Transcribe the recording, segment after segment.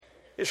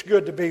It's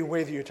good to be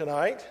with you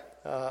tonight.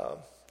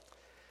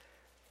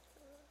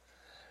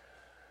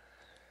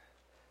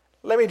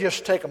 Let me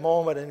just take a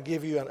moment and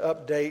give you an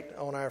update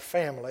on our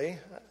family.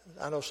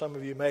 I know some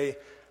of you may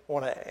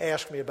want to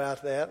ask me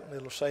about that, and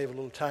it'll save a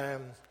little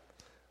time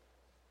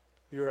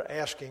you're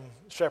asking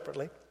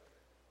separately.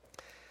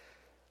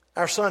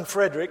 Our son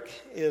Frederick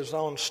is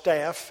on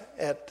staff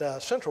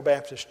at Central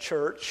Baptist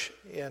Church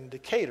in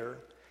Decatur.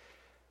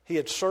 He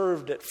had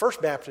served at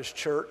First Baptist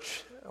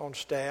Church on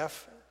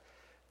staff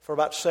for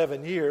about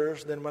 7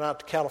 years, then went out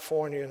to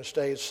California and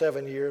stayed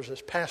 7 years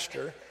as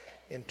pastor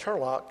in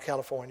Turlock,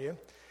 California,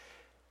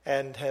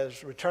 and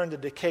has returned to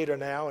Decatur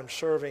now and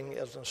serving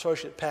as an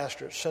associate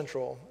pastor at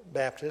Central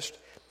Baptist.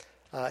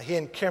 He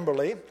and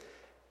Kimberly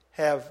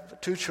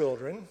have 2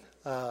 children.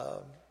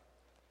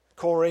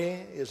 Corey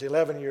is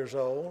 11 years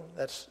old,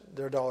 that's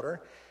their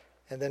daughter,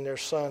 and then their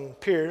son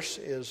Pierce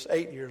is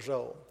 8 years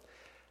old.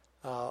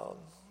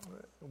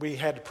 We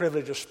had the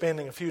privilege of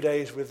spending a few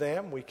days with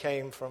them. We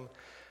came from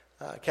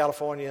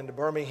California into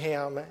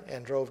Birmingham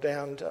and drove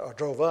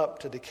up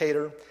to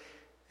Decatur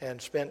and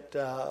spent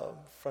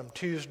from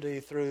Tuesday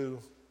through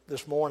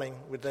this morning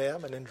with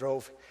them, and then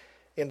drove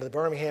into the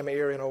Birmingham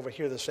area and over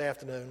here this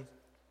afternoon.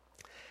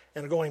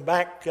 And going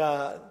back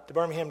to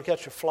Birmingham to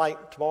catch a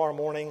flight tomorrow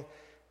morning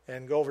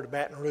and go over to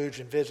Baton Rouge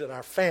and visit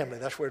our family.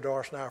 That's where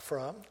Doris and I are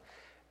from.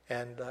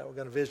 And we're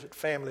going to visit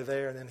family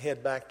there and then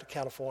head back to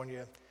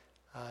California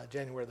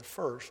January the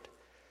 1st.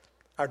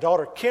 Our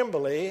daughter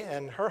Kimberly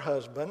and her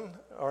husband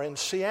are in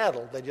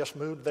Seattle. They just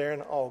moved there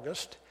in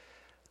August,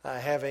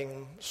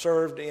 having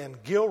served in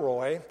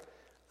Gilroy,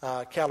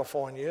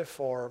 California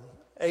for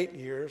 8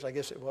 years, I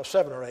guess it was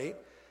 7 or 8,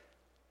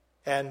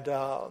 and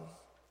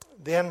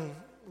then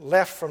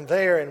left from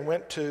there and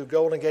went to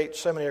Golden Gate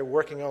Seminary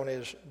working on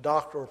his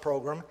doctoral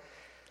program,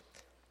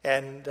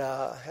 and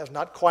has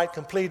not quite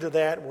completed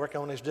that,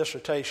 working on his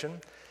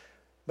dissertation.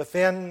 But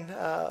then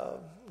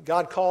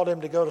God called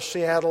him to go to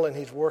Seattle, and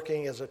he's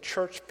working as a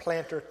church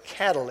planter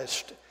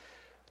catalyst,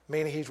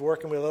 meaning he's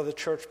working with other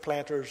church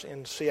planters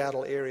in the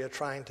Seattle area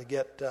trying to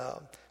get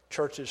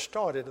churches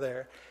started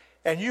there.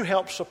 And you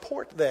help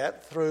support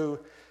that through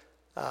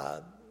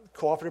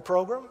cooperative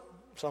program.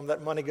 Some of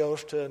that money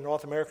goes to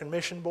North American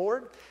Mission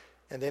Board.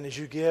 And then as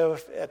you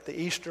give at the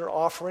Easter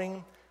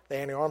offering, the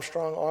Annie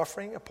Armstrong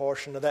offering, a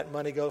portion of that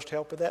money goes to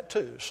help with that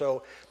too.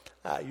 So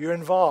you're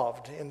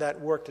involved in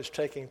that work that's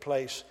taking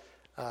place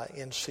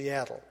in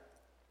Seattle.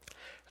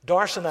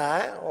 Doris and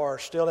I are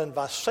still in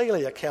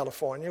Visalia,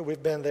 California.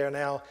 We've been there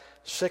now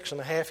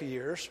 6.5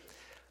 years.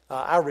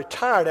 I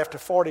retired after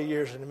 40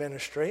 years in the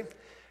ministry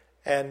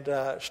and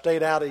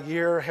stayed out a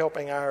year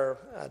helping our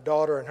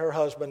daughter and her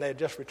husband. They had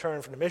just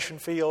returned from the mission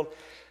field.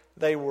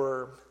 They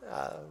were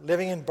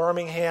living in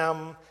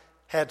Birmingham,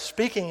 had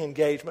speaking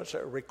engagements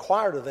that were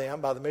required of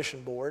them by the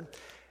mission board.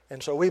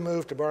 And so we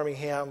moved to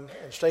Birmingham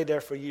and stayed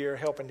there for a year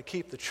helping to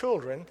keep the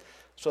children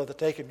so that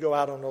they could go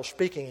out on those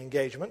speaking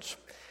engagements.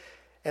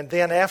 And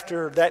then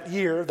after that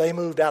year, they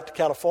moved out to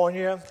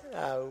California.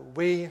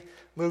 We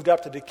moved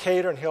up to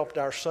Decatur and helped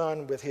our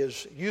son with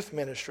his youth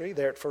ministry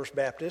there at First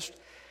Baptist.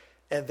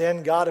 And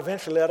then God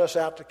eventually led us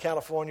out to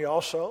California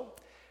also.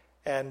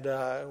 And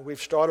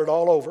we've started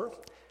all over.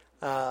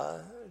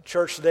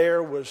 Church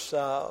there was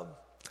a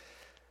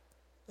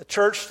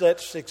church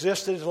that's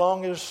existed as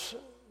long as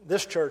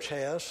this church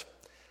has.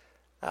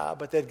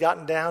 But they'd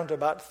gotten down to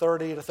about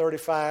 30 to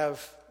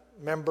 35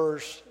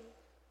 members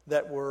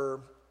that were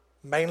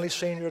mainly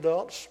senior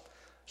adults.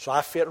 So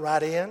I fit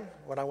right in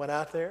when I went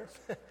out there.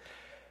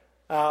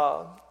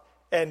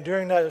 And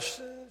during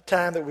this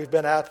time that we've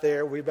been out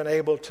there, we've been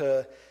able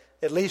to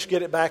at least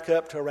get it back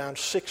up to around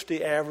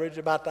 60 average.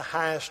 About the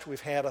highest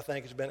we've had, I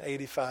think, has been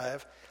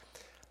 85.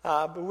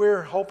 But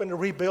we're hoping to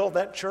rebuild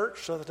that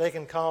church so that they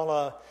can call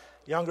a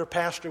younger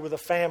pastor with a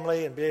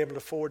family and be able to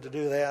afford to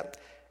do that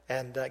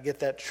and get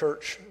that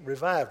church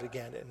revived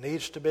again. It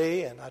needs to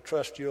be, and I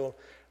trust you'll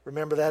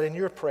remember that in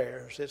your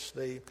prayers. It's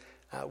the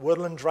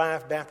Woodland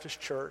Drive Baptist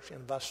Church in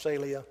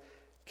Visalia,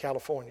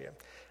 California.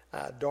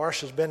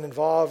 Doris has been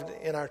involved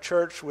in our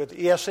church with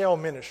ESL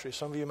ministry.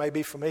 Some of you may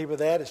be familiar with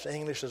that. It's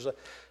English as a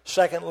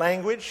second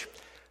language.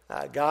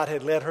 God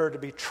had led her to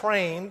be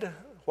trained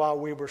while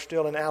we were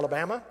still in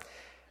Alabama.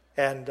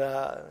 And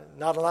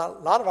not a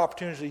lot of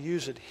opportunities to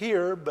use it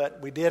here,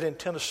 but we did in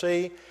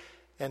Tennessee.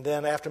 And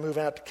then after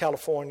moving out to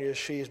California,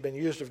 she's been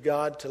used of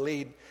God to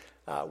lead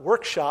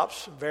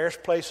workshops, various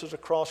places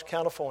across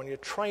California,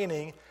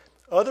 training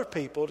other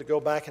people to go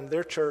back in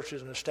their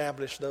churches and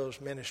establish those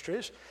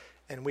ministries.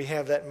 And we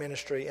have that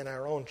ministry in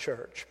our own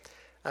church.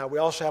 We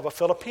also have a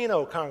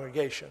Filipino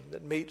congregation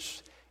that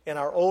meets in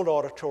our old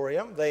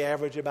auditorium. They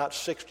average about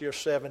 60 or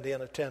 70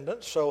 in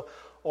attendance. So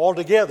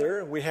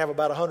altogether, we have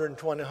about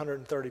 120,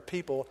 130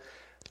 people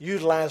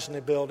utilizing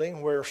the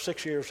building, where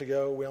 6 years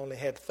ago we only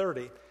had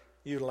 30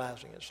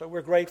 utilizing it. So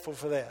we're grateful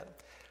for that.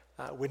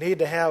 We need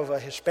to have a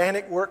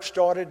Hispanic work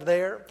started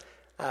there.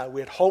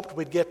 We had hoped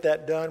we'd get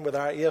that done with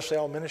our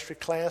ESL ministry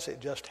class. It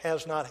just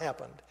has not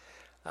happened.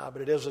 But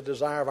it is a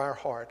desire of our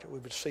heart that we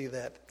would see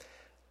that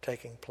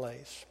taking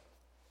place.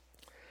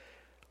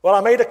 Well,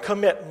 I made a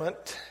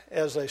commitment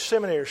as a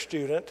seminary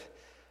student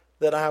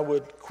that I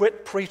would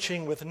quit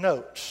preaching with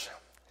notes.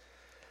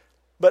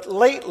 But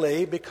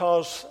lately,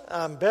 because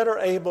I'm better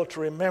able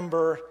to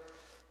remember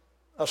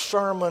a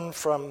sermon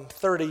from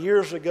 30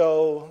 years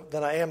ago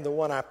than I am the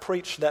one I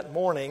preached that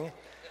morning,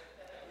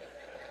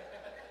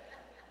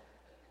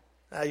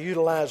 I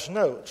utilize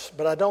notes,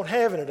 but I don't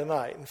have any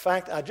tonight. In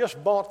fact, I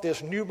just bought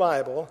this new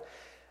Bible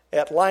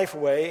at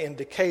Lifeway in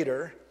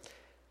Decatur,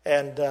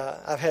 and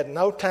I've had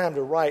no time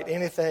to write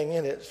anything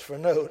in it for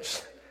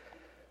notes.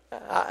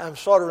 I'm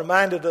sort of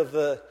reminded of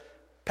the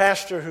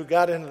pastor who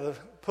got into the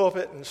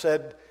pulpit and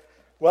said,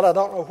 well, I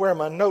don't know where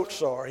my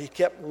notes are. He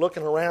kept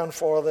looking around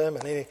for them,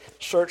 and he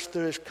searched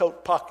through his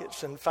coat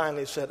pockets and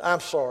finally said,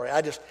 I'm sorry.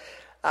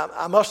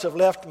 I must have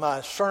left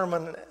my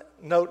sermon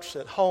notes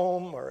at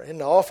home or in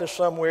the office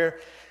somewhere.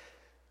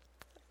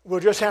 We'll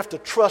just have to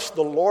trust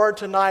the Lord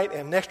tonight,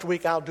 and next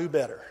week I'll do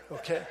better,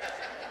 okay?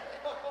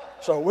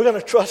 So we're going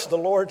to trust the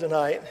Lord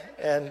tonight,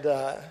 and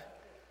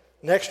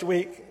next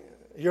week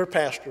your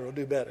pastor will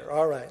do better.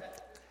 All right.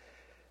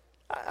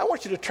 I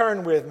want you to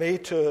turn with me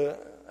to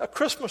a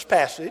Christmas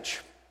passage.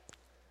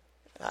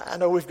 I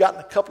know we've gotten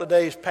a couple of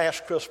days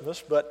past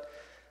Christmas, but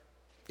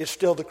it's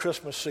still the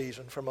Christmas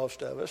season for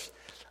most of us.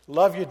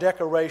 Love your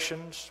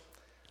decorations.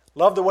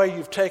 Love the way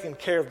you've taken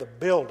care of the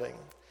building.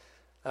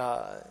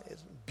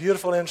 It's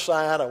beautiful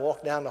inside. I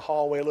walked down the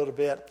hallway a little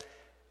bit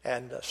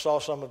and saw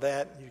some of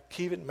that. You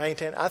keep it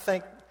maintained. I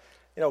think,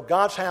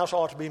 God's house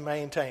ought to be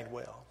maintained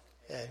well.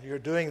 And you're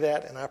doing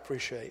that, and I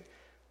appreciate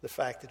the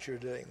fact that you're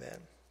doing that.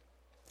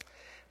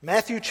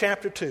 Matthew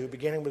chapter 2,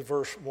 beginning with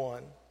verse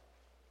 1.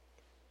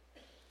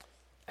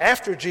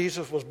 After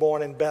Jesus was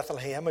born in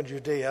Bethlehem in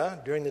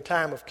Judea, during the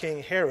time of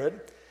King Herod,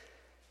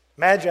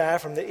 Magi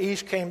from the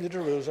east came to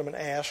Jerusalem and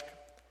asked,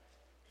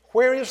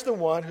 where is the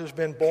one who's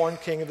been born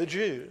King of the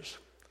Jews?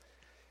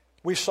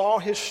 We saw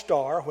his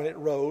star when it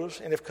rose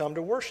and have come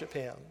to worship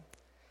him.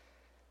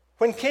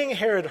 When King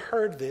Herod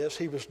heard this,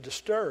 he was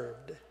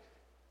disturbed,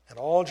 and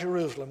all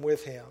Jerusalem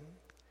with him.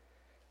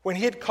 When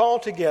he had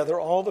called together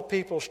all the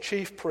people's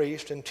chief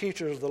priests and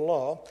teachers of the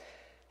law,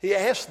 he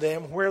asked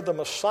them where the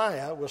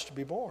Messiah was to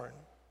be born.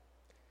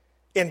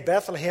 In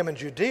Bethlehem in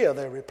Judea,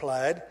 they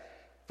replied,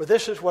 for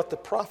this is what the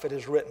prophet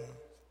has written.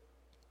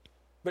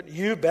 But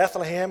you,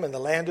 Bethlehem, in the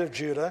land of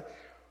Judah,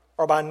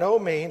 are by no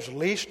means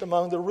least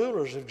among the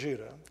rulers of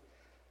Judah.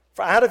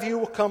 For out of you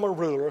will come a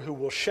ruler who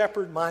will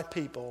shepherd my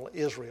people,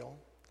 Israel.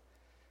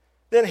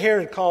 Then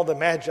Herod called the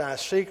Magi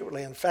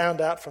secretly and found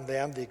out from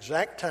them the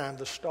exact time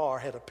the star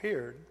had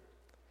appeared.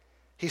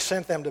 He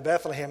sent them to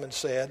Bethlehem and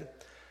said,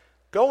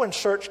 go and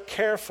search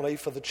carefully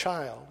for the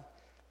child.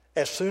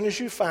 As soon as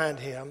you find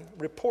him,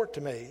 report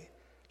to me,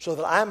 so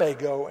that I may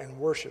go and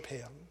worship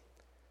him.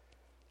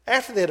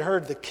 After they had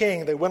heard the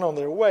king, they went on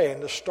their way,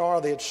 and the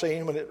star they had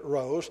seen when it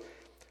rose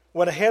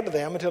went ahead of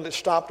them until it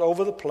stopped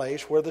over the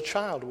place where the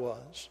child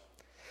was.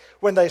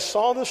 When they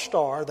saw the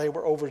star, they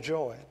were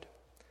overjoyed.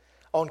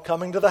 On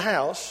coming to the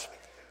house,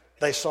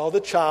 they saw the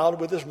child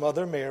with his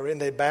mother Mary,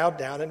 and they bowed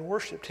down and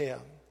worshipped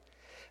him.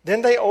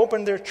 Then they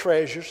opened their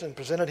treasures and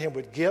presented him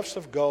with gifts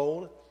of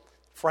gold,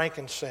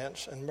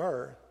 frankincense, and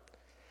myrrh.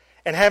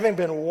 And having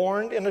been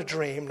warned in a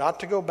dream not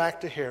to go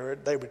back to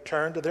Herod, they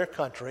returned to their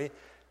country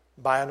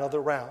by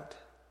another route.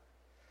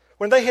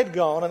 When they had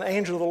gone, an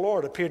angel of the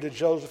Lord appeared to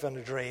Joseph in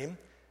a dream.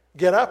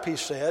 Get up, he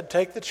said,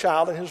 take the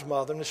child and his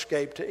mother and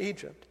escape to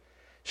Egypt.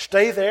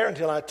 Stay there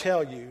until I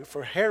tell you,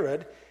 for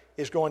Herod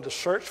is going to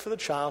search for the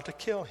child to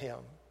kill him.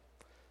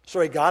 So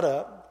he got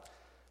up,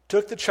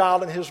 took the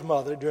child and his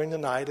mother during the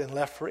night and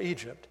left for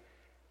Egypt,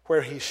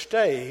 where he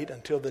stayed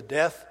until the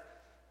death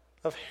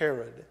of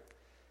Herod.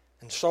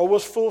 And so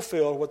was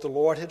fulfilled what the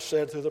Lord had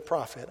said through the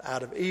prophet,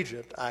 out of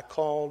Egypt I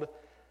called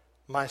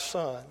my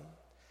son.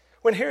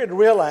 When Herod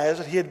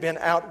realized that he had been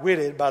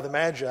outwitted by the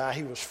Magi,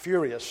 he was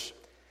furious.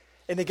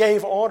 And he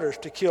gave orders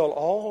to kill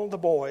all the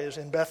boys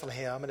in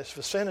Bethlehem and its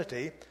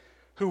vicinity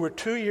who were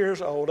 2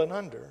 years old and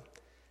under,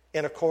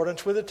 in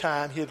accordance with the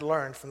time he had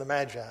learned from the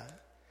Magi.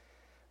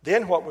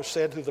 Then what was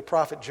said through the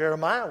prophet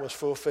Jeremiah was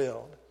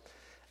fulfilled.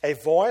 A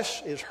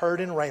voice is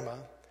heard in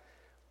Ramah,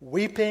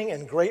 weeping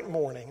and great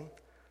mourning,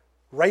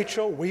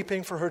 Rachel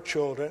weeping for her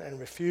children and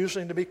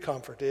refusing to be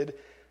comforted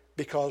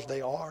because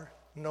they are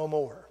no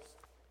more.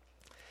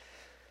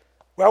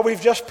 Well,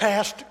 we've just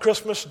passed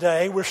Christmas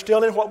Day. We're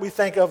still in what we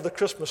think of the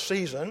Christmas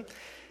season.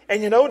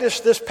 And you notice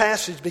this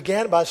passage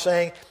began by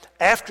saying,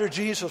 after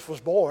Jesus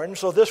was born.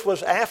 So this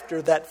was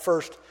after that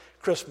first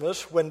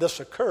Christmas when this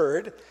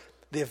occurred,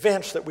 the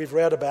events that we've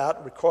read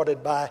about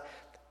recorded by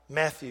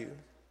Matthew.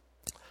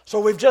 So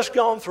we've just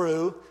gone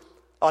through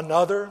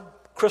another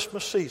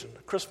Christmas season,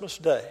 Christmas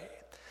Day.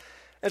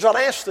 And so I'll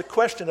ask the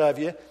question of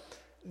you,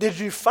 did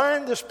you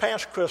find this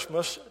past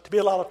Christmas to be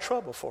a lot of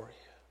trouble for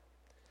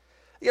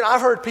you? You know,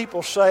 I've heard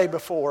people say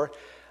before,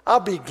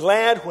 I'll be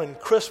glad when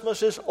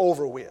Christmas is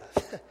over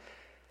with.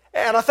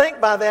 And I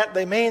think by that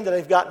they mean that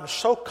they've gotten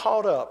so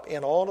caught up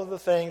in all of the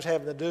things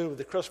having to do with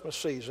the Christmas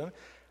season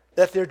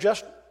that they're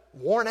just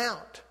worn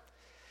out.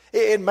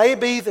 It may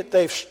be that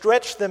they've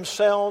stretched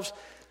themselves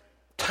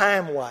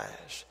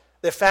time-wise.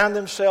 They found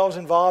themselves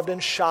involved in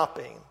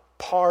shopping,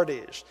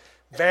 parties,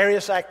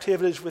 various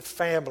activities with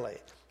family,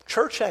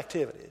 church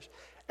activities.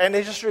 And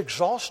they just are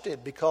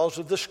exhausted because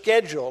of the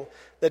schedule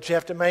that you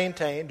have to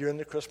maintain during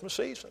the Christmas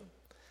season.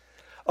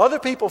 Other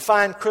people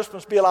find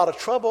Christmas be a lot of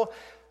trouble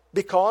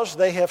because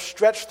they have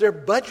stretched their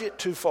budget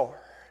too far.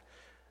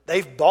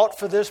 They've bought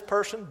for this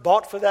person,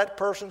 bought for that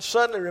person,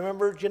 suddenly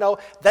remembered,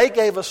 they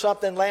gave us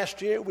something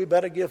last year, we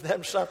better give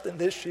them something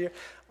this year.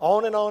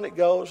 On and on it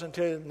goes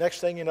until the next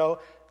thing you know,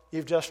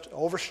 you've just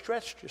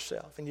overstretched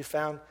yourself and you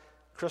found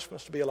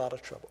Christmas to be a lot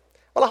of trouble.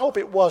 Well, I hope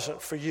it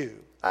wasn't for you.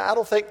 I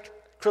don't think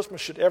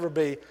Christmas should ever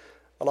be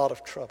a lot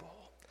of trouble.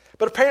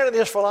 But apparently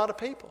it is for a lot of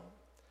people.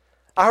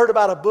 I heard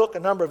about a book a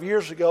number of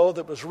years ago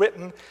that was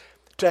written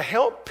to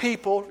help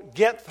people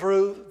get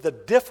through the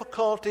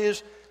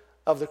difficulties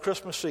of the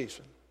Christmas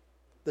season.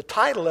 The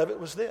title of it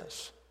was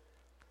this: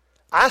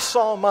 I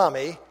Saw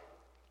Mommy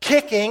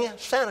Kicking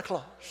Santa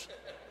Claus.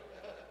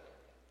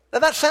 Now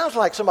that sounds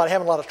like somebody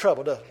having a lot of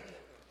trouble, doesn't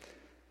it?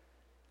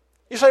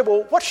 You say,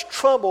 well, what's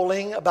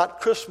troubling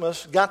about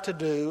Christmas got to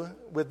do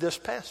with this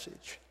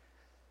passage?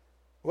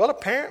 Well,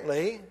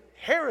 apparently,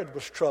 Herod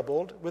was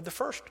troubled with the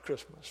first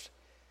Christmas.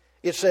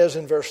 It says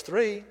in verse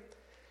 3,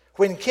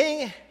 when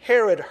King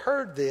Herod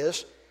heard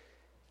this,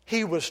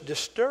 he was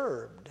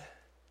disturbed,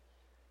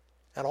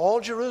 and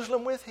all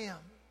Jerusalem with him.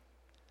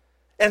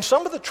 And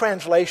some of the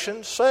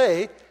translations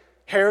say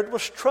Herod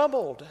was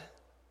troubled,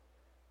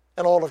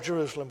 and all of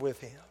Jerusalem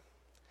with him.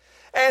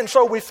 And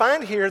so we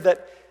find here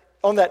that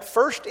on that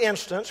first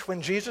instance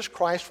when Jesus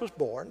Christ was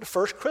born, the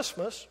first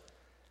Christmas,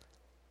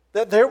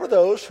 that there were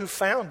those who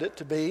found it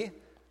to be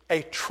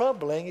a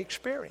troubling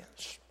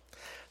experience.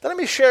 Now let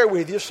me share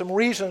with you some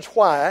reasons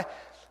why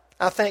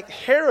I think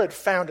Herod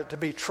found it to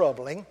be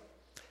troubling,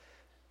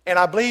 and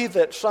I believe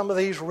that some of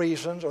these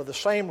reasons are the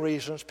same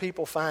reasons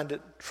people find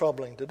it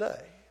troubling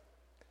today.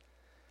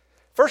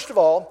 First of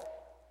all,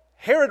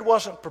 Herod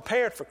wasn't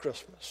prepared for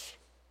Christmas.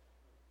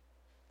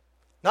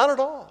 Not at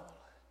all.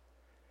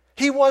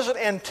 He wasn't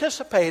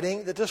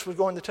anticipating that this was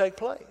going to take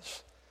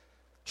place.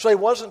 So he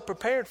wasn't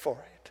prepared for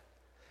it.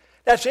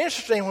 That's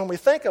interesting when we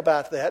think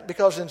about that,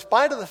 because in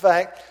spite of the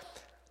fact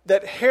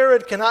that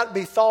Herod cannot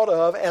be thought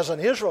of as an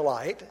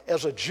Israelite,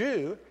 as a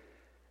Jew,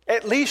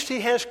 at least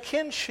he has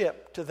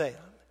kinship to them.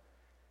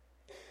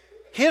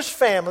 His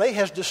family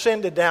has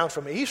descended down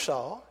from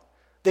Esau.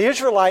 The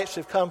Israelites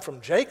have come from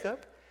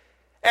Jacob.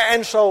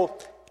 And so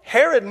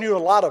Herod knew a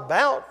lot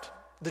about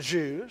the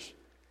Jews.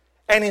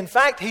 And in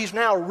fact, he's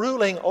now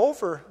ruling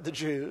over the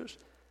Jews.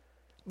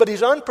 But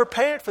he's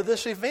unprepared for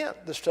this event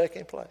that's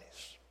taking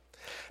place.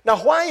 Now,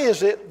 why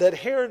is it that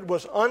Herod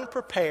was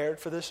unprepared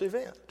for this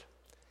event?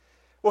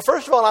 Well,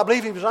 first of all, I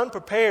believe he was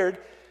unprepared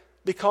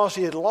because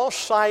he had lost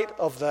sight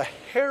of the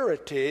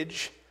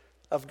heritage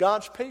of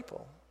God's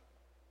people.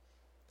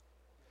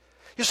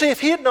 You see, if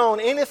he had known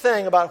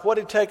anything about what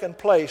had taken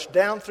place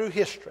down through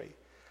history,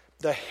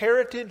 the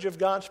heritage of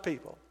God's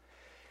people,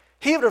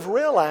 he would have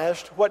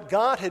realized what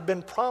God had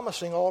been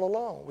promising all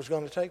along was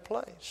going to take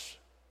place.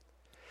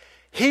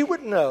 He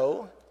would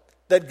know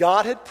that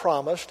God had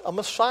promised a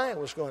Messiah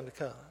was going to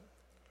come.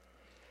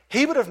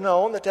 He would have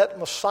known that that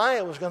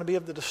Messiah was going to be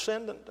of the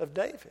descendant of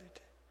David.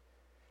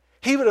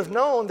 He would have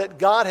known that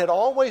God had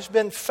always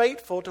been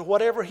faithful to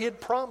whatever he had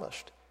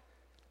promised.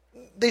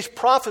 These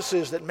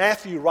prophecies that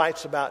Matthew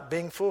writes about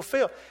being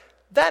fulfilled,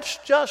 that's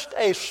just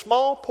a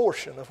small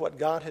portion of what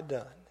God had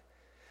done.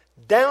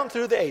 Down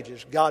through the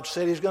ages, God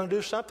said he's going to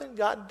do something,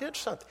 God did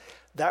something.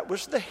 That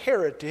was the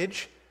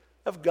heritage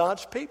of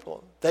God's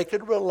people. They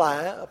could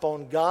rely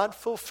upon God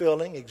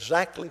fulfilling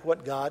exactly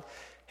what God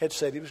had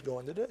said he was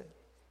going to do.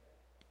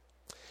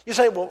 You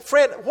say, well,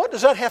 Fred, what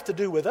does that have to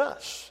do with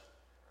us?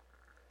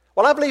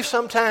 Well, I believe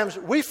sometimes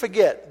we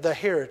forget the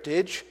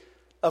heritage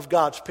of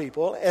God's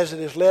people as it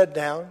is led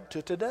down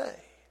to today.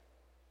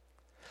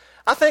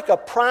 I think a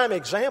prime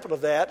example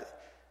of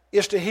that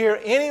is to hear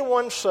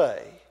anyone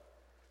say,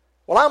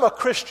 well, I'm a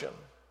Christian,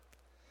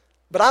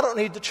 but I don't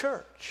need the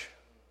church.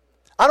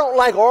 I don't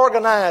like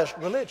organized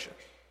religion.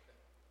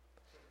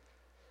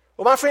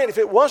 Well, my friend, if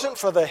it wasn't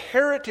for the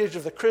heritage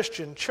of the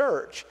Christian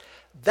church,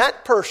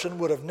 that person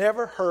would have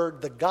never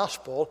heard the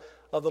gospel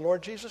of the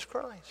Lord Jesus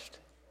Christ.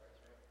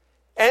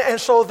 And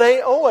so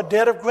they owe a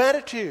debt of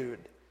gratitude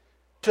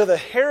to the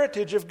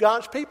heritage of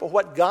God's people,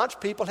 what God's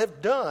people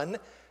have done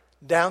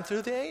down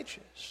through the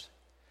ages.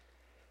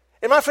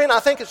 And my friend, I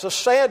think it's a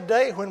sad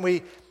day when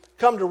we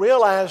come to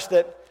realize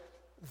that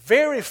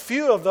very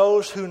few of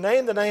those who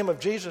name the name of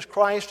Jesus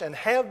Christ and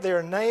have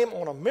their name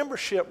on a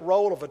membership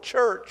roll of a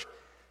church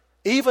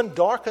even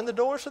darken the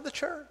doors of the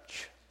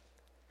church.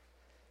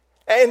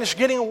 And it's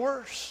getting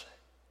worse.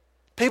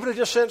 People have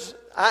just said,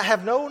 I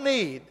have no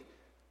need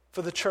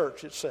for the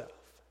church itself.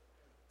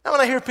 Now,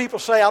 when I hear people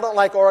say, I don't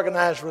like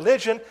organized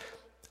religion,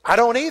 I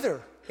don't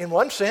either, in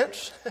one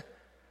sense.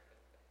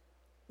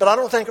 But I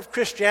don't think of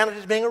Christianity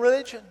as being a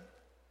religion.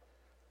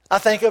 I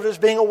think of it as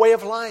being a way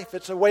of life.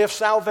 It's a way of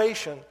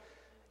salvation.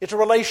 It's a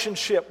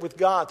relationship with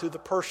God through the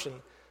person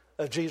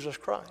of Jesus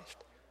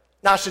Christ.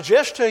 Now, I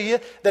suggest to you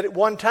that at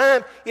one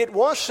time it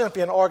was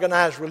simply an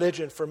organized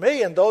religion for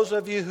me, and those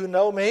of you who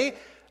know me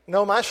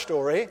know my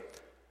story.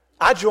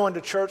 I joined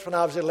a church when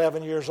I was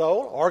 11 years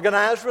old,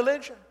 organized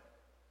religion.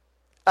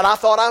 And I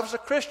thought I was a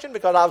Christian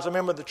because I was a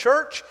member of the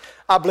church.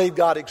 I believed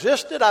God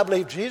existed. I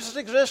believed Jesus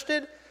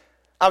existed.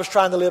 I was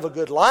trying to live a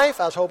good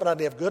life. I was hoping I'd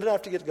live good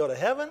enough to go to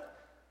heaven.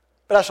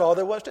 But that's all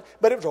there was to it.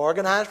 But it was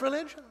organized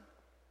religion.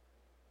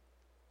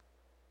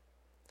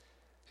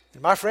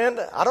 And my friend,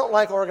 I don't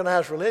like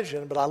organized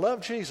religion, but I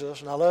love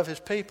Jesus and I love his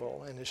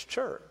people and his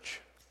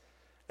church.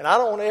 And I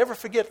don't want to ever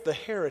forget the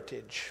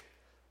heritage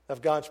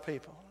of God's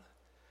people.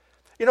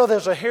 You know,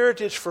 there's a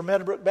heritage for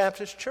Meadowbrook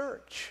Baptist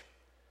Church.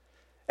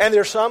 And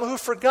there's some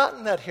who've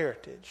forgotten that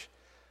heritage.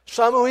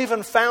 Some who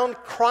even found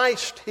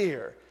Christ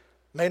here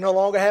may no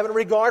longer have a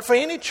regard for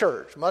any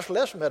church, much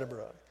less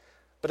Meadowbrook.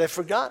 But they've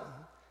forgotten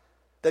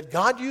that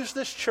God used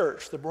this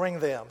church to bring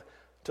them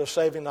to a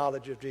saving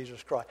knowledge of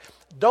Jesus Christ.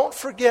 Don't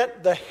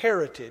forget the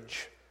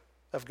heritage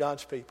of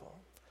God's people.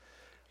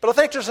 But I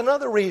think there's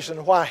another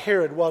reason why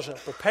Herod wasn't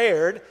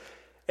prepared,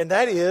 and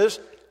that is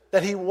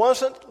that he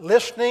wasn't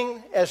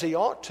listening as he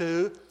ought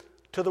to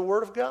the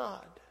Word of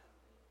God.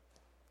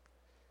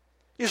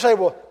 You say,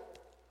 well,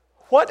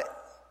 what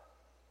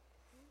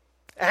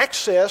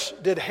access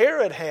did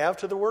Herod have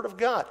to the Word of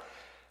God?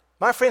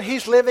 My friend,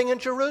 he's living in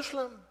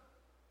Jerusalem.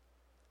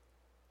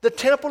 The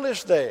temple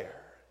is there.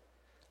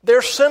 There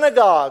are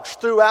synagogues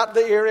throughout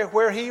the area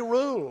where he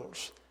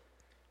rules.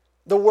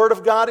 The Word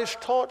of God is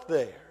taught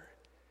there.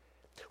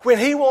 When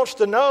he wants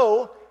to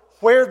know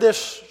where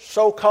this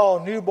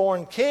so-called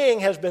newborn king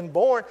has been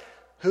born,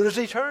 who does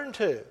he turn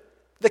to?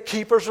 The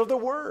keepers of the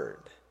Word.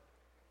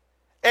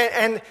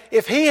 And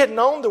if he had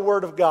known the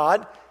Word of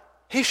God,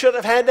 he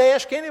shouldn't have had to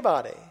ask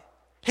anybody.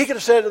 He could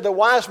have said to the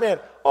wise men,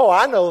 oh,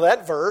 I know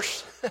that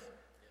verse.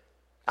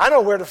 I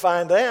know where to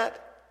find that.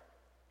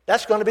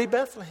 That's going to be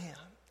Bethlehem.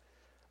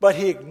 But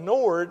he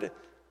ignored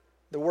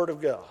the Word of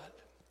God.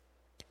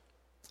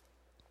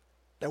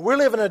 Now, we're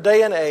living in a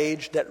day and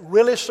age that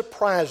really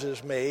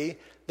surprises me,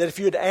 that if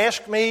you'd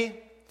asked me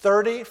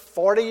 30,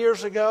 40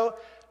 years ago,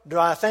 do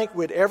I think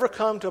we'd ever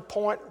come to a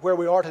point where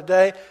we are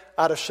today,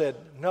 I'd have said,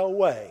 no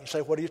way. You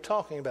say, what are you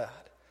talking about?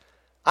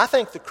 I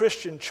think the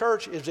Christian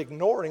church is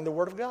ignoring the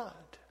Word of God.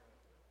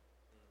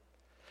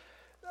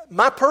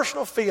 My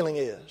personal feeling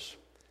is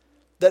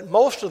that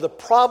most of the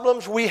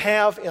problems we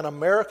have in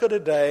America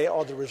today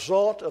are the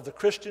result of the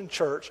Christian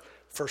church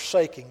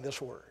forsaking this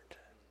Word.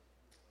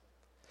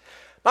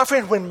 My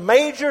friend, when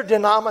major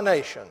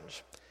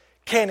denominations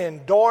can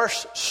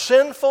endorse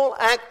sinful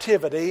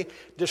activity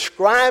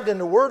described in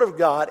the Word of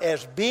God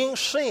as being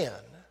sin,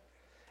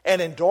 and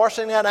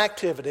endorsing that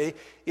activity,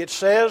 it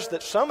says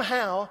that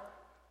somehow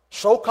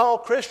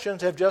so-called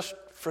Christians have just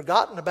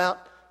forgotten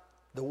about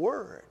the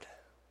Word.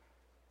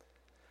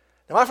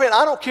 Now, my friend,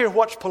 I don't care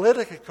what's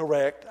politically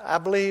correct. I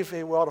believe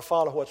we ought to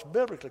follow what's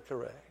biblically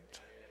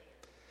correct.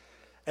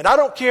 And I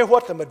don't care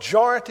what the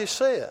majority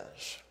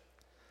says.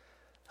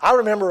 I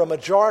remember a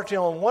majority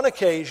on one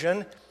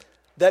occasion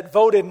that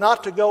voted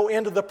not to go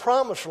into the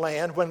promised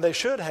land when they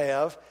should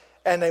have,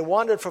 and they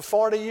wandered for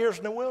 40 years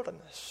in the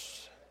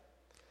wilderness.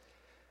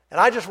 And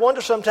I just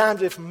wonder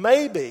sometimes if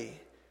maybe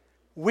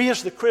we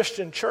as the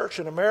Christian church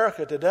in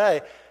America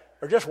today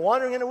are just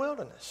wandering in the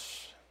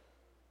wilderness.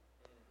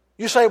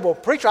 You say, well,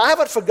 preacher, I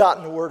haven't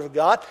forgotten the Word of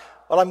God.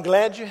 Well, I'm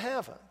glad you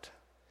haven't.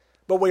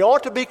 But we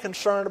ought to be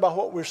concerned about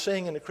what we're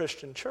seeing in the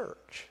Christian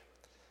church,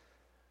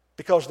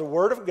 because the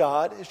Word of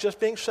God is just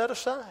being set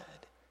aside.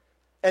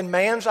 And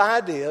man's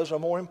ideas are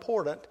more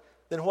important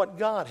than what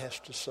God has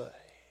to say.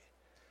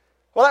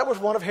 Well, that was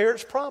one of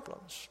Herod's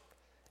problems.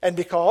 And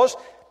because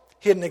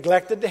he had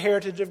neglected the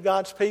heritage of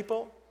God's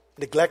people,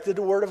 neglected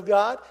the Word of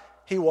God,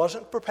 he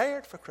wasn't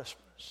prepared for Christmas.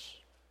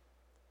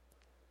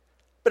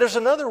 But there's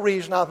another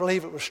reason I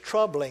believe it was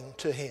troubling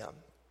to him.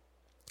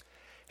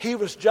 He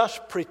was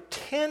just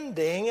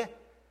pretending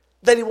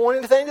that he wanted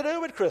anything to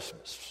do with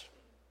Christmas.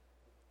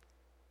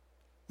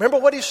 Remember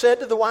what he said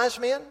to the wise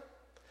men?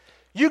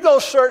 You go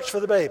search for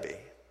the baby.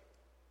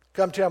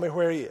 Come tell me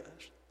where he is.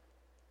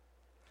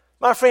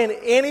 My friend,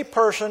 any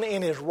person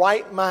in his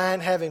right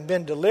mind, having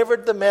been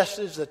delivered the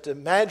message that the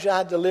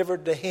Magi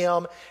delivered to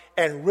him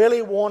and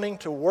really wanting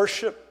to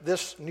worship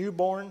this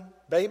newborn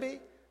baby,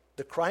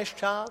 the Christ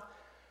child,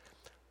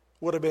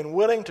 would have been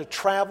willing to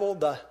travel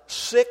the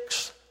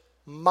 6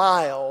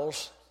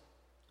 miles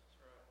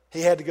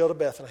he had to go to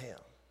Bethlehem.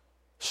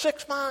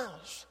 6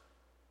 miles.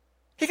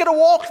 He could have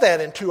walked that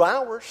in 2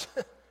 hours.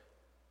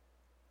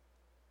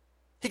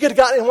 He could have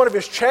gotten in one of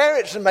his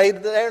chariots and made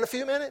it there in a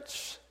few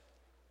minutes.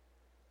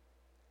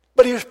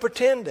 But he was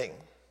pretending.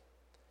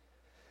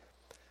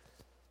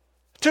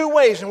 2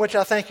 ways in which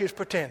I think he was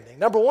pretending.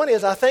 Number one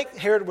is I think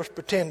Herod was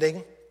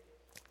pretending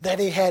that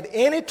he had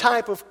any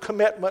type of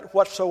commitment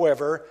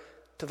whatsoever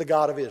to the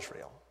God of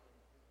Israel.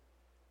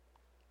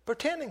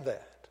 Pretending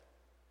that.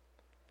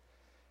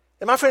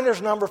 And my friend, there's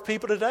a number of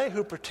people today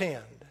who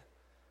pretend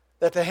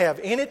that they have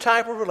any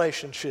type of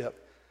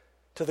relationship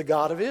to the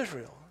God of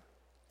Israel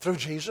through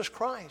Jesus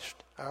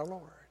Christ, our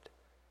Lord.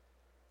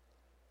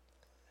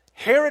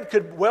 Herod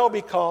could well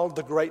be called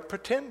the great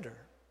pretender,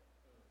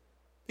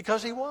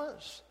 because he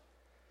was.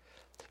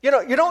 You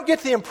know, you don't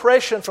get the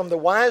impression from the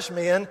wise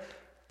men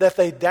that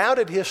they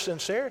doubted his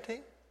sincerity.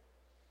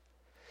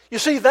 You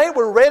see, they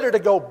were ready to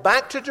go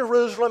back to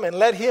Jerusalem and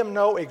let him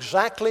know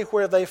exactly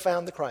where they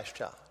found the Christ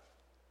child,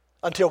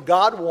 until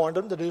God warned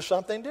them to do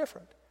something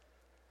different.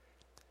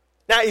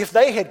 Now, if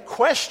they had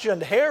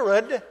questioned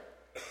Herod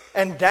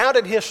and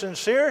doubted his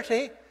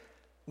sincerity,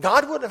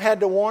 God wouldn't have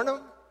had to warn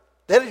them.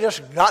 They'd have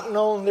just gotten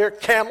on their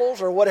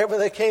camels or whatever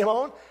they came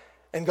on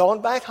and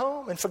gone back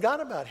home and forgot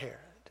about Herod.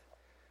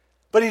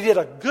 But he did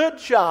a good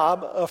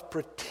job of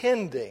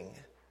pretending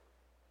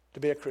to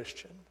be a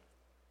Christian.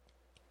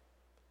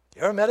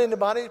 You ever met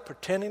anybody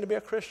pretending to be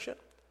a Christian?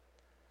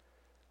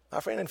 My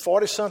friend, in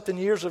 40-something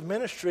years of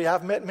ministry,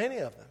 I've met many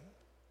of them.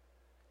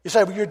 You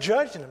say, well, you're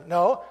judging them.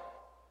 No,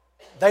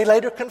 they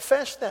later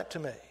confessed that to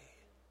me.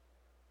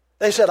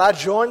 They said, I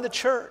joined the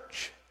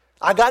church.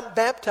 I got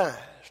baptized.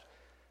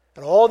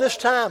 And all this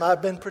time,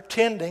 I've been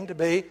pretending to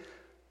be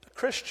a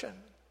Christian.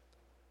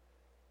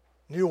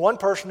 Knew one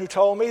person who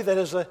told me that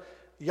as a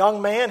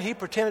young man, he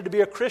pretended to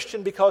be a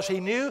Christian because he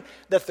knew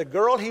that the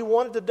girl he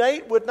wanted to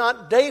date would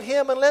not date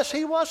him unless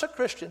he was a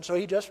Christian. So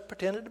he just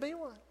pretended to be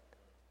one.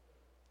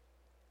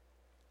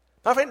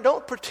 My friend,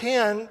 don't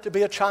pretend to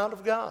be a child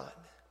of God.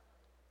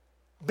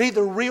 Be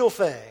the real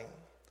thing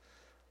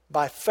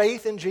by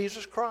faith in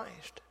Jesus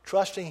Christ,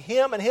 trusting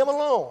Him and Him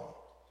alone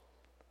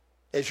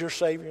as your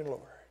Savior and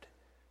Lord.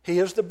 He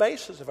is the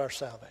basis of our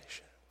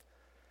salvation.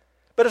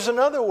 But there's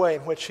another way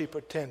in which he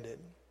pretended.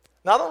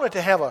 Not only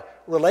to have a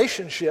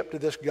relationship to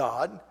this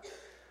God,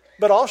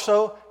 but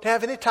also to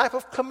have any type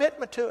of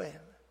commitment to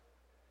Him.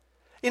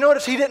 You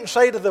notice he didn't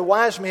say to the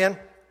wise men,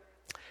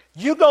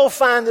 you go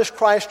find this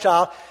Christ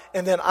child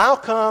and then I'll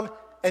come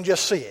and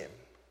just see Him.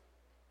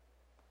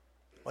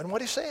 Wasn't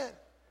what he said.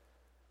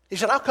 He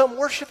said, I'll come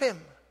worship Him.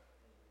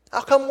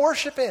 I'll come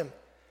worship Him.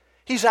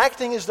 He's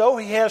acting as though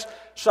he has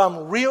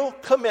some real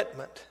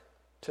commitment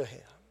to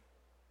Him.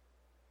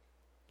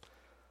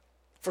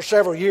 For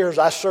several years,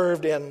 I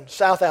served in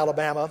South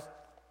Alabama,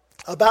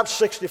 about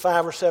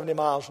 65 or 70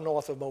 miles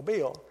north of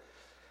Mobile.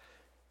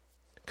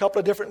 A couple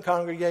of different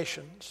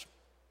congregations.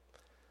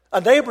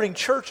 A neighboring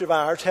church of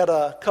ours had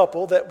a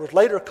couple that was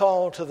later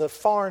called to the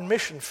foreign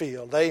mission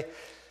field. They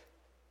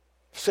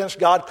sensed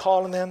God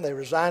calling them. They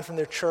resigned from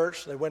their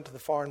church. They went to the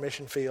foreign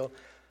mission field.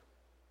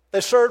 They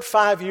served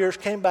 5 years,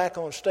 came back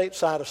on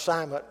stateside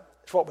assignment.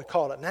 It's what we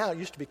call it now. It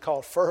used to be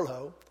called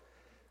furlough.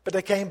 But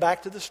they came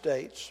back to the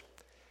States.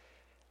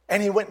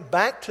 And he went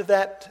back to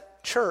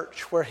that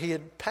church where he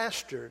had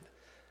pastored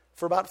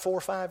for about 4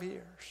 or 5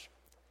 years.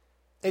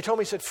 And he told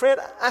me, he said, Fred,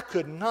 I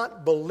could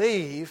not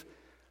believe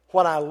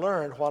what I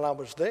learned while I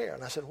was there.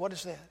 And I said, what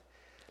is that?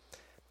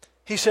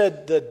 He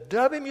said, the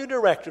WMU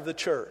director of the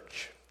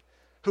church,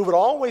 who would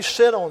always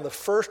sit on the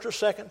first or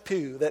second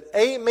pew, that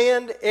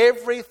amened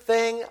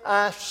everything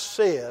I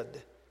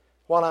said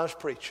while I was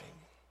preaching.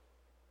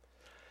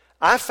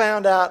 I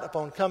found out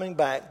upon coming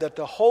back that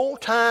the whole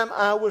time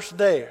I was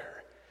there,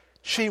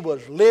 she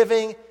was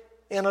living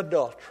in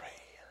adultery.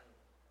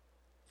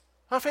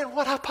 My friend,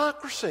 what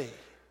hypocrisy.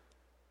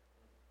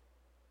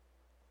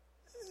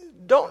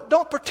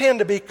 Don't pretend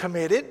to be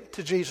committed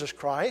to Jesus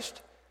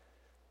Christ.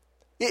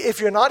 If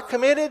you're not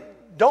committed,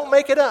 don't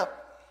make it up.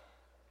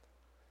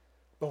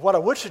 But what I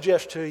would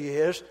suggest to you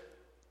is,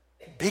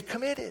 be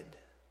committed.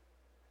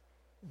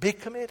 Be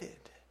committed.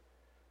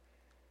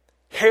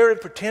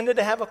 Herod pretended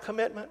to have a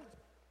commitment,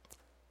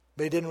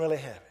 but he didn't really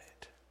have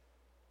it.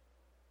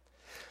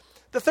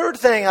 The third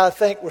thing I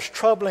think was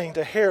troubling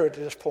to Herod at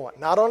this point,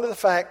 not only the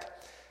fact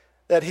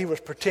that he was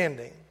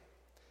pretending,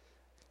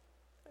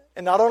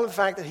 and not only the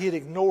fact that he had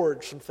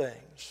ignored some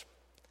things,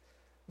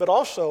 but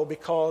also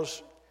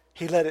because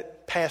he let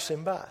it pass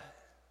him by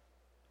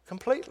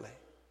completely.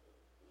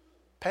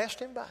 Passed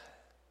him by.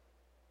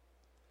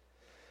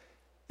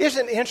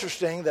 Isn't it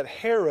interesting that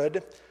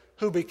Herod,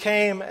 who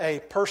became a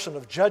person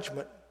of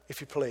judgment,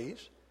 if you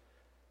please,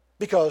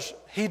 because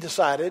he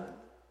decided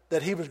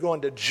that he was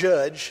going to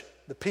judge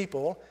the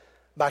people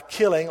by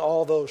killing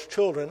all those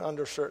children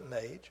under a certain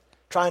age,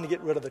 trying to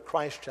get rid of the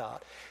Christ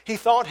child. He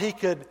thought he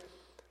could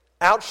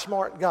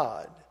outsmart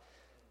God.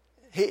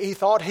 He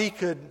thought he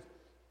could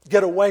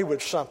get away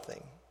with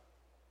something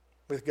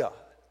with God.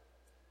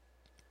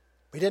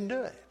 He didn't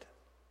do it.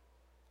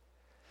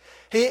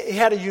 He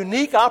had a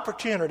unique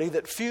opportunity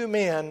that few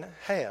men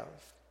have,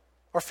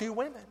 or few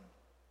women.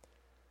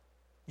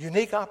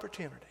 Unique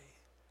opportunity.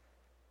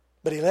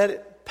 But he let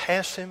it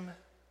pass him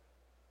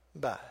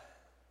by.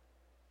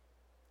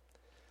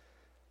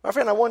 My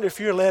friend, I wonder if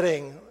you're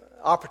letting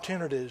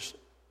opportunities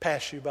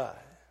pass you by.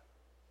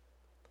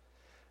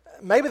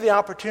 Maybe the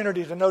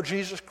opportunity to know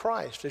Jesus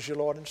Christ as your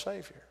Lord and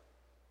Savior.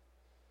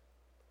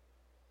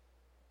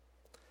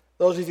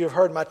 Those of you who have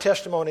heard my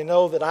testimony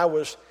know that I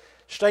was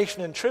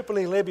stationed in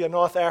Tripoli, Libya,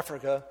 North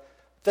Africa,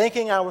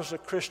 thinking I was a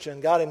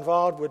Christian, got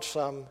involved with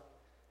some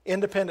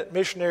independent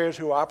missionaries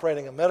who were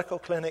operating a medical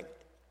clinic.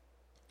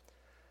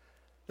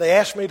 They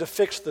asked me to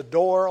fix the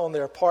door on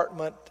their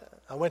apartment.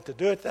 I went to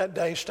do it that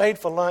day, stayed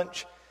for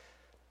lunch,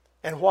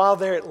 and while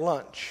there at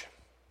lunch,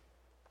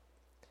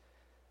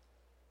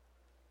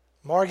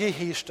 Margie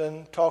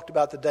Heaston talked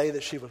about the day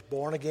that she was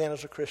born again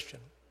as a Christian.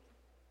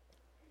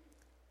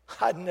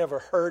 I'd never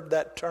heard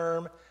that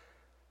term.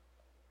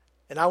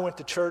 And I went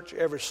to church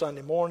every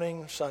Sunday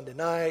morning, Sunday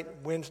night,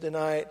 Wednesday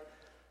night.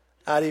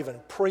 I'd even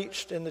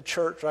preached in the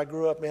church I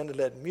grew up in, that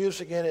led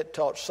music in it,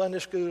 taught Sunday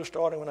school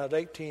starting when I was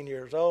 18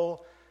 years old.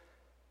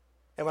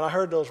 And when I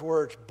heard those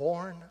words,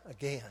 born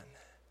again,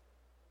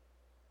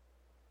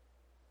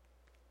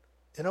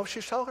 you know what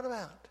she's talking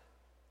about.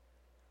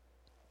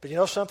 But you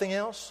know something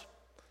else?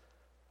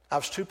 I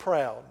was too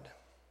proud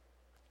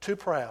to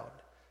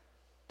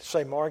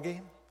say, Margie,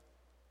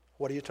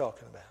 what are you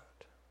talking about?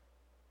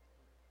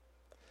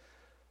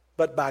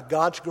 But by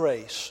God's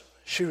grace,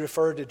 she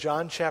referred to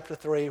John chapter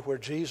 3 where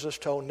Jesus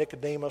told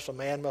Nicodemus a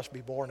man must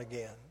be born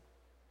again.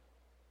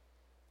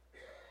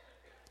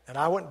 And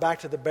I went back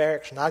to the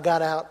barracks and I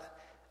got out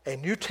a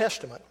New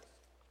Testament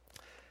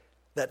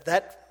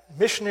that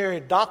missionary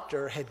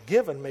doctor had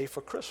given me for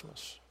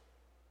Christmas.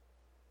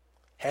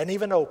 Hadn't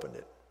even opened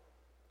it.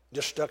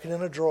 Just stuck it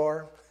in a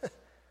drawer.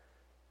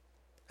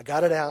 I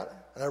got it out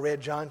and I read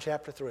John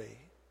chapter 3.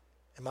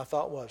 And my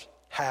thought was,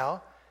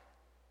 how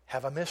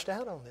have I missed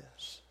out on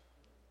this?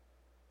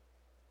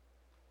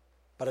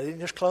 But I didn't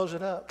just close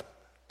it up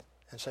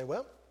and say,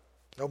 well,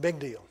 no big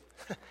deal.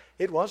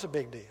 It was a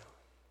big deal.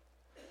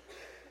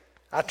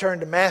 I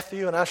turned to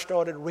Matthew and I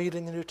started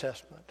reading the New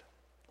Testament.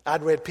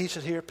 I'd read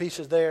pieces here,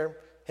 pieces there,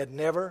 had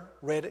never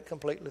read it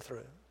completely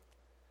through.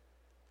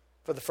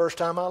 For the first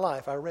time in my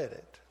life, I read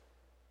it.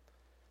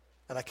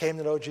 And I came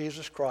to know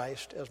Jesus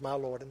Christ as my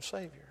Lord and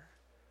Savior.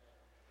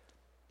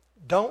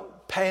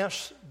 Don't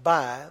pass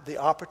by the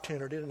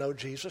opportunity to know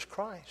Jesus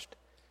Christ.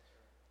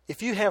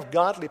 If you have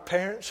godly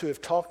parents who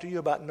have talked to you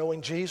about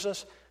knowing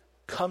Jesus,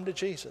 come to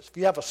Jesus. If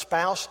you have a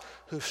spouse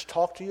who's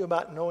talked to you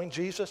about knowing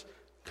Jesus,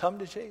 come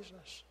to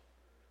Jesus.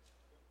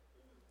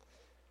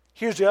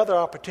 Here's the other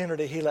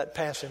opportunity he let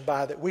pass him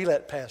by that we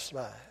let pass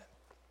by.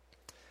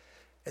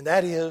 And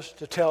that is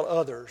to tell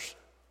others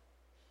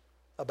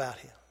about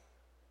him.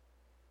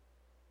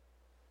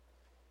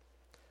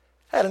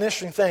 I had an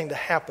interesting thing to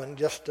happen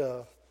just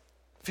a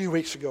few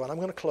weeks ago, and I'm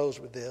going to close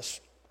with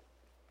this.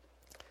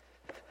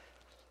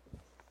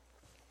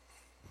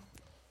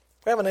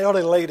 We have an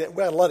elderly lady.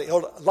 We have a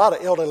lot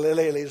of elderly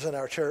ladies in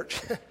our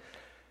church.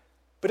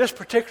 But this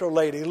particular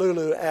lady,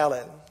 Lulu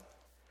Allen,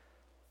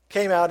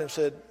 came out and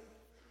said,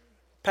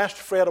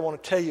 Pastor Fred, I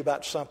want to tell you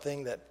about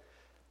something that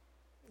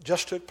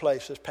just took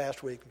place this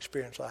past week,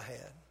 experience I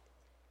had.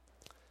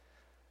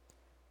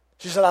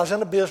 She said, I was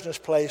in a business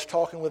place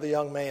talking with a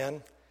young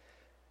man,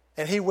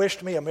 and he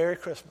wished me a Merry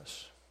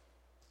Christmas.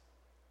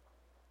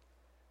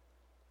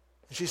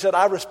 And she said,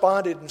 I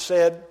responded and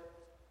said,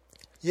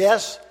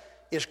 yes,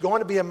 it's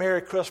going to be a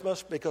Merry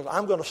Christmas because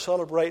I'm going to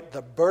celebrate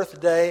the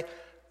birthday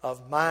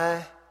of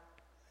my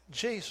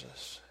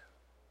Jesus.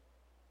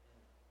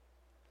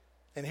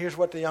 And here's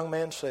what the young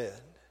man said.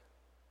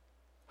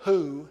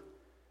 Who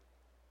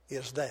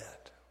is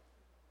that?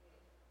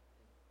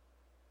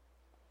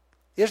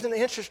 Isn't it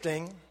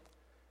interesting?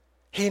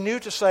 He knew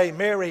to say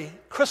Merry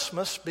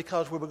Christmas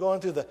because we were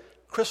going through the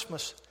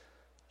Christmas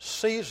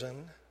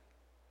season,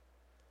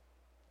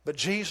 but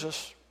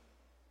Jesus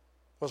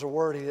was a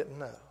word he didn't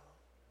know,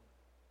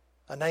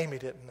 a name he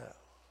didn't know.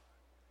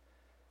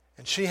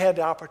 And she had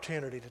the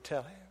opportunity to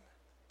tell him.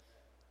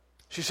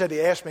 She said,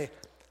 he asked me,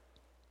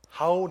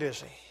 how old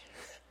is he?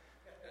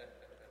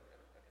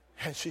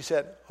 And she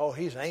said, oh,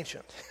 he's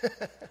ancient.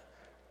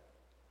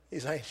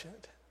 He's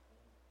ancient.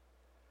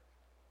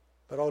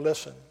 But oh,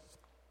 listen,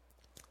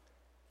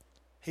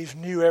 he's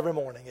new every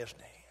morning,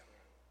 isn't he?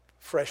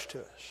 Fresh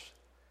to us.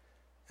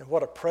 And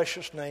what a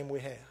precious name we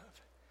have.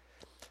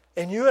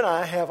 And you and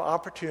I have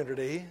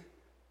opportunity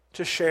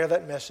to share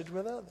that message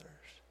with others.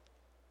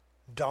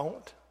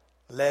 Don't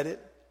let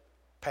it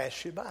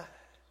pass you by.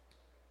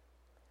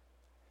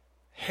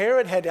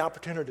 Herod had the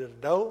opportunity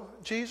to know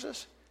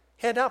Jesus.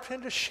 He had the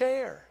opportunity to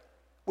share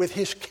with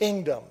his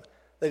kingdom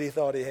that he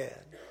thought he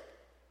had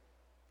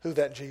who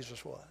that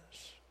Jesus was.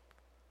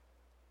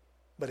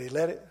 But he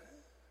let it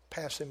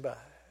pass him by.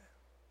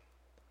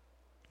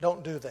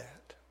 Don't do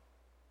that.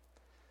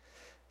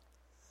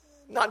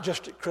 Not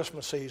just at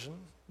Christmas season,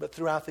 but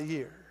throughout the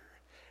year.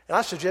 And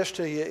I suggest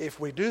to you, if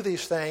we do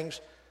these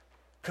things,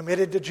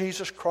 committed to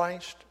Jesus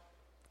Christ,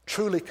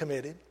 truly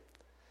committed,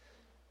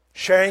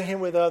 sharing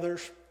him with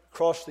others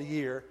across the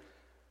year,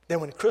 then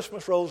when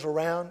Christmas rolls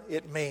around,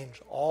 it means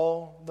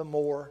all the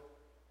more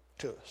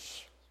to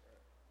us.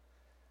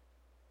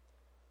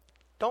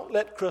 Don't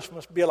let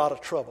Christmas be a lot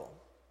of trouble.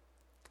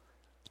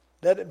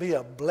 Let it be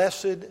a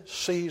blessed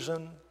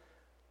season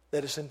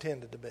that it's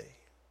intended to be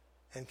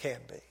and can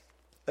be.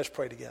 Let's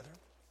pray together.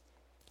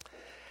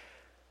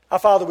 Our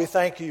Father, we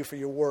thank you for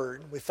your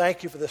word. We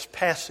thank you for this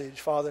passage,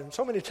 Father. And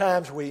so many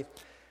times we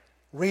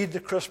read the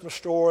Christmas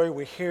story,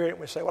 we hear it, and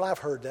we say, well, I've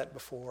heard that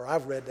before.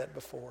 I've read that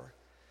before.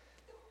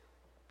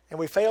 And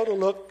we fail to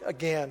look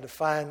again to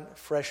find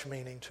fresh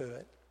meaning to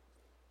it.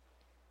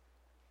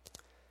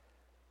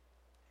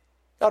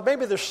 God,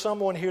 maybe there's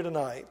someone here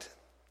tonight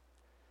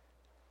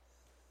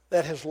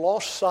that has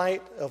lost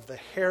sight of the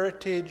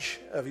heritage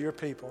of your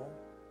people.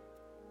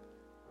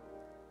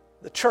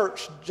 The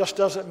church just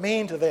doesn't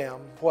mean to them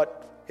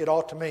what it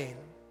ought to mean.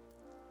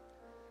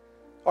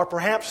 Or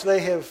perhaps they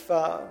have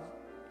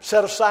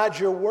set aside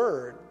your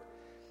word.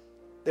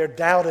 They're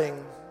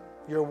doubting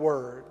your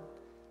word.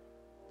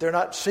 They're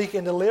not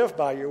seeking to live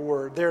by your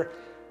word. They're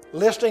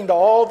listening to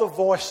all the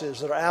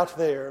voices that are out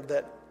there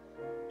that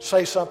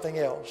say something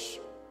else.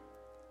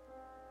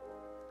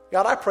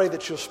 God, I pray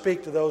that you'll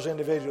speak to those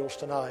individuals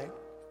tonight.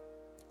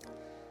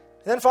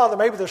 And then, Father,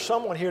 maybe there's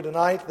someone here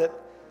tonight that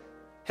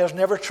has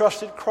never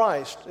trusted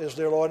Christ as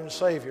their Lord and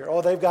Savior.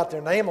 Oh, they've got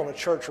their name on a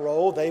church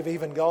roll. They've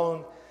even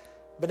gone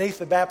beneath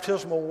the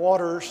baptismal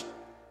waters,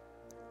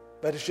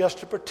 but it's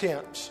just a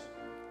pretense.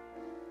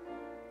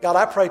 God,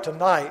 I pray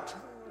tonight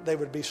they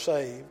would be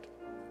saved.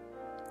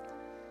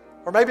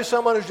 Or maybe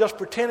someone who's just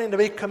pretending to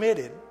be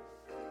committed.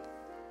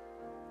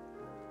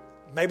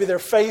 Maybe their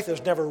faith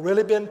has never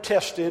really been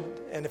tested,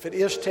 and if it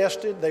is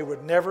tested, they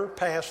would never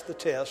pass the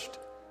test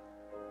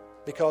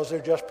because they're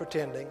just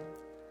pretending.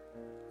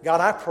 God,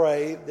 I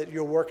pray that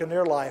you'll work in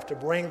their life to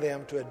bring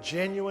them to a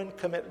genuine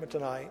commitment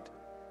tonight.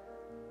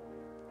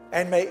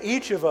 And may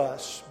each of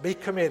us be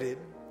committed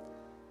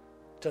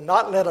to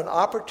not let an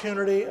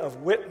opportunity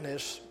of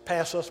witness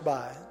pass us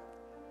by,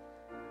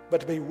 but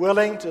to be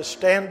willing to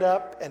stand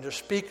up and to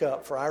speak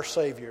up for our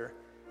Savior,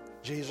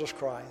 Jesus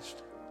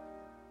Christ.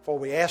 For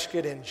we ask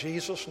it in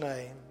Jesus'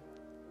 name.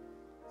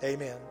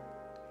 Amen.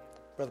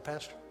 Brother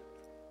Pastor.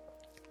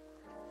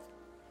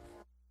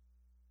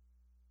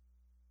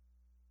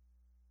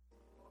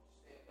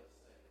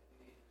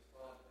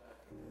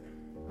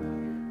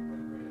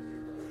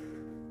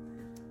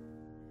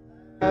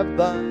 Have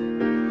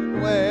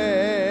thine way.